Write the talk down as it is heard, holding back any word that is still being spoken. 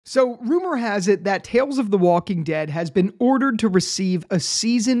So, rumor has it that Tales of the Walking Dead has been ordered to receive a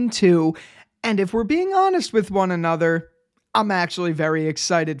season 2, and if we're being honest with one another, I'm actually very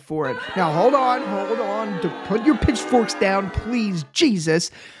excited for it. Now, hold on, put your pitchforks down, please,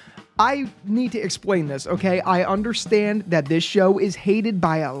 Jesus. I need to explain this, okay? I understand that this show is hated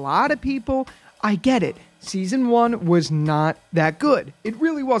by a lot of people. I get it. Season 1 was not that good. It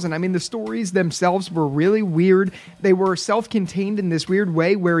really wasn't. I mean, the stories themselves were really weird. They were self-contained in this weird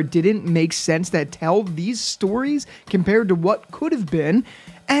way where it didn't make sense to tell these stories compared to what could have been.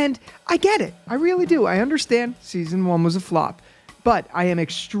 And I get it. I really do. I understand Season 1 was a flop. But I am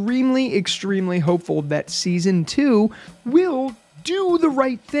extremely, extremely hopeful that Season 2 will do the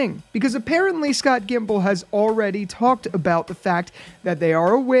right thing, because apparently Scott Gimple has already talked about the fact that they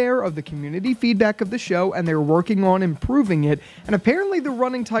are aware of the community feedback of the show and they're working on improving it. And apparently the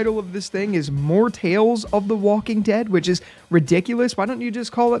running title of this thing is More Tales of the Walking Dead, which is ridiculous. Why don't you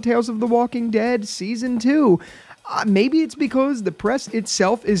just call it Tales of the Walking Dead Season 2? Maybe it's because the press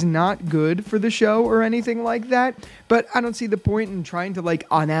itself is not good for the show or anything like that, but I don't see the point in trying to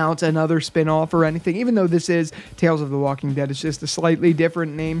announce another spin-off or anything, even though this is Tales of the Walking Dead. It's just a slightly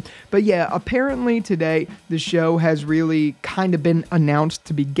different name. But yeah, apparently today the show has really kind of been announced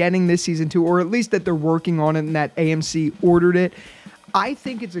to be getting this season 2, or at least that they're working on it and that AMC ordered it. I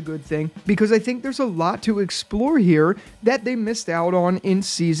think it's a good thing because I think there's a lot to explore here that they missed out on in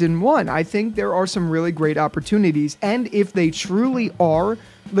season 1. I think there are some really great opportunities, and if they truly are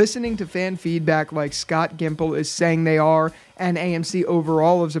listening to fan feedback like Scott Gimple is saying they are, and AMC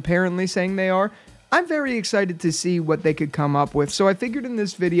overall is apparently saying they are, I'm very excited to see what they could come up with. So I figured in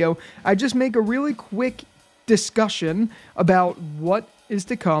this video, I'd just make a really quick discussion about what is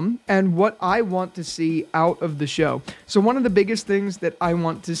to come and what I want to see out of the show. So one of the biggest things that I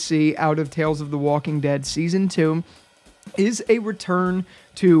want to see out of Tales of the Walking Dead Season 2 is a return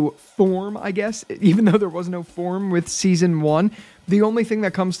to form, I guess, even though there was no form with Season 1. The only thing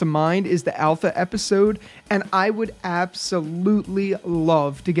that comes to mind is the Alpha episode, and I would absolutely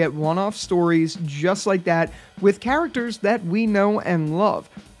love to get one-off stories just like that with characters that we know and love.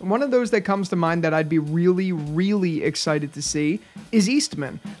 One of those that comes to mind that I'd be really, really excited to see is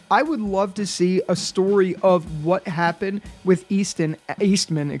Eastman. I would love to see a story of what happened with Eastman, and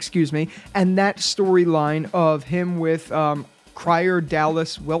that storyline of him with Crier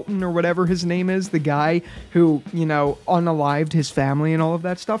Dallas Welton or whatever his name is, the guy who, unalived his family and all of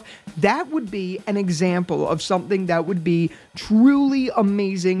that stuff. That would be an example of something that would be truly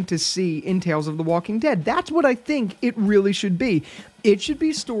amazing to see in Tales of the Walking Dead. That's what I think it really should be. It should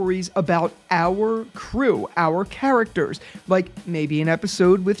be stories about our crew, our characters, like maybe an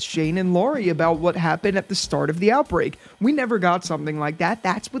episode with Shane and Laurie about what happened at the start of the outbreak. We never got something like that.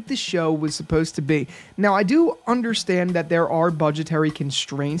 That's what the show was supposed to be. Now, I do understand that there are budgetary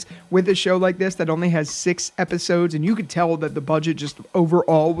constraints with a show like this that only has 6 episodes, and you could tell that the budget just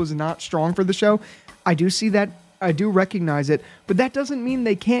overall was not strong for the show. I do see that. I do recognize it, but that doesn't mean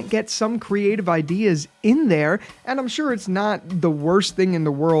they can't get some creative ideas in there, and I'm sure it's not the worst thing in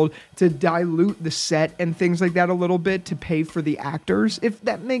the world to dilute the set and things like that a little bit to pay for the actors, if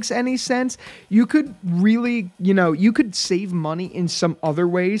that makes any sense. You could really, you could save money in some other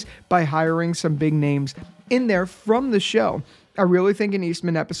ways by hiring some big names in there from the show. I really think an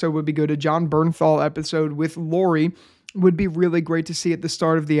Eastman episode would be good. A John Bernthal episode with Laurie would be really great to see at the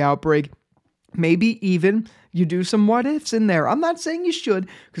start of the outbreak. Maybe even you do some what ifs in there. I'm not saying you should,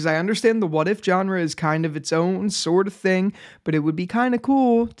 because I understand the what if genre is kind of its own sort of thing, but it would be kind of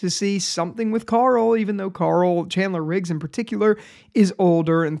cool to see something with Carl, even though Carl, Chandler Riggs in particular, is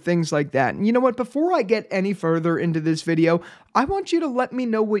older and things like that. And you know what? Before I get any further into this video, I want you to let me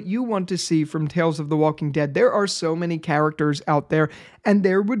know what you want to see from Tales of the Walking Dead. There are so many characters out there, and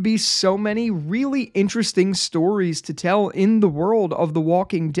there would be so many really interesting stories to tell in the world of The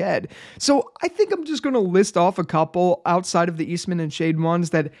Walking Dead. So I think I'm just going to list off a couple outside of the Eastman and Shade ones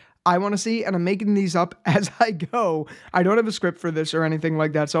that I want to see, and I'm making these up as I go. I don't have a script for this or anything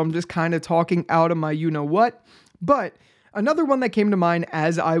like that, so I'm just kind of talking out of my you-know-what. But another one that came to mind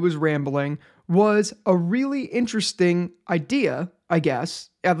as I was rambling was a really interesting idea, I guess.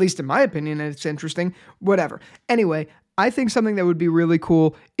 At least in my opinion, it's interesting. Whatever. Anyway, I think something that would be really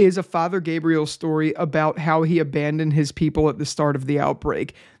cool is a Father Gabriel story about how he abandoned his people at the start of the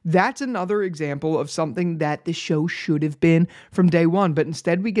outbreak. That's another example of something that the show should have been from day one, but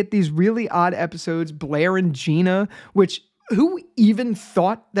instead we get these really odd episodes, Blair and Gina, which who even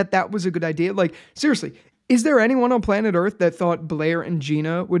thought that that was a good idea? Like, seriously, is there anyone on planet Earth that thought Blair and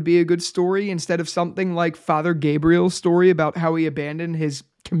Gina would be a good story instead of something like Father Gabriel's story about how he abandoned his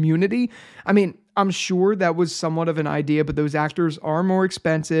Community. I mean, I'm sure that was somewhat of an idea, but those actors are more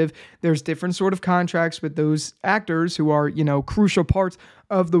expensive. There's different sort of contracts with those actors who are, crucial parts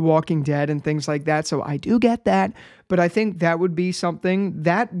of The Walking Dead and things like that. So I do get that, but I think that would be something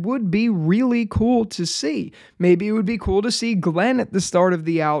that would be really cool to see. Maybe it would be cool to see Glenn at the start of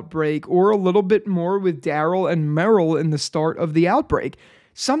the outbreak, or a little bit more with Daryl and Meryl in the start of the outbreak.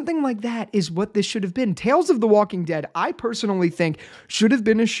 Something like that is what this should have been. Tales of the Walking Dead, I personally think, should have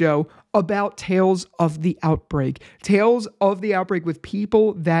been a show about Tales of the Outbreak. Tales of the Outbreak with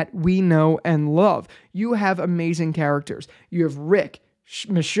people that we know and love. You have amazing characters. You have Rick,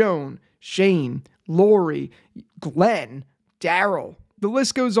 Michonne, Shane, Lori, Glenn, Daryl. The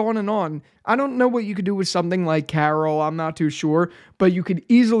list goes on and on. I don't know what you could do with something like Carol. I'm not too sure. But you could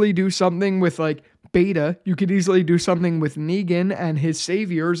easily do something with like Beta. You could easily do something with Negan and his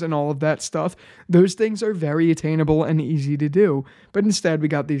saviors and all of that stuff. Those things are very attainable and easy to do. But instead, we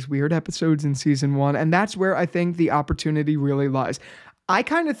got these weird episodes in season 1. And that's where I think the opportunity really lies. I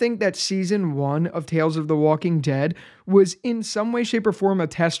kind of think that season 1 of Tales of the Walking Dead was in some way, shape, or form a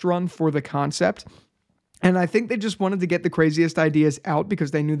test run for the concept. And I think they just wanted to get the craziest ideas out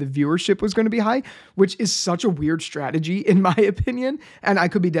because they knew the viewership was going to be high, which is such a weird strategy in my opinion. And I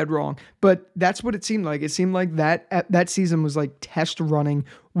could be dead wrong, but that's what it seemed like. It seemed like that season was like test running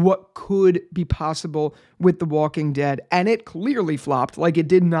what could be possible with The Walking Dead. And it clearly flopped. Like, it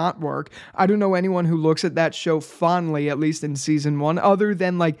did not work. I don't know anyone who looks at that show fondly, at least in season 1, other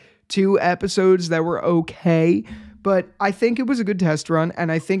than like 2 episodes that were okay. But I think it was a good test run,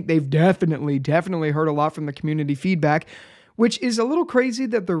 and I think they've definitely heard a lot from the community feedback, which is a little crazy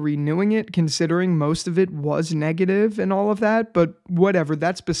that they're renewing it, considering most of it was negative and all of that, but whatever,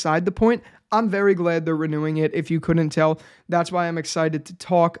 that's beside the point. I'm very glad they're renewing it, if you couldn't tell. That's why I'm excited to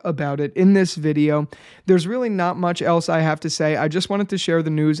talk about it in this video. There's really not much else I have to say. I just wanted to share the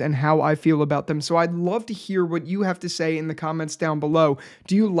news and how I feel about them, so I'd love to hear what you have to say in the comments down below.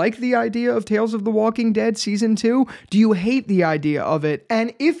 Do you like the idea of Tales of the Walking Dead Season 2? Do you hate the idea of it?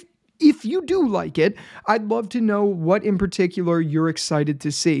 And if you do like it, I'd love to know what in particular you're excited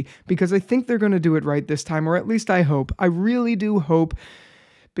to see, because I think they're going to do it right this time, or at least I hope. I really do hope.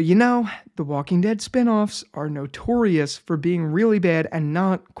 But The Walking Dead spin-offs are notorious for being really bad and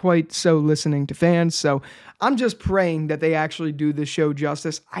not quite so listening to fans, so I'm just praying that they actually do this show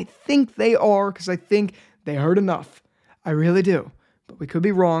justice. I think they are, because I think they heard enough. I really do. But we could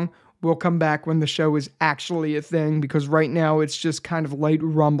be wrong. We'll come back when the show is actually a thing, because right now it's just kind of light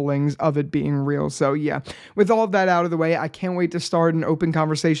rumblings of it being real. So yeah, with all of that out of the way, I can't wait to start an open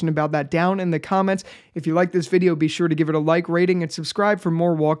conversation about that down in the comments. If you like this video, be sure to give it a like, rating, and subscribe for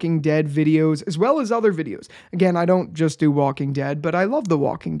more Walking Dead videos, as well as other videos. Again, I don't just do Walking Dead, but I love The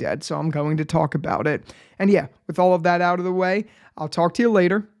Walking Dead, so I'm going to talk about it. And yeah, with all of that out of the way, I'll talk to you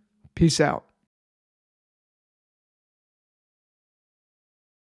later. Peace out.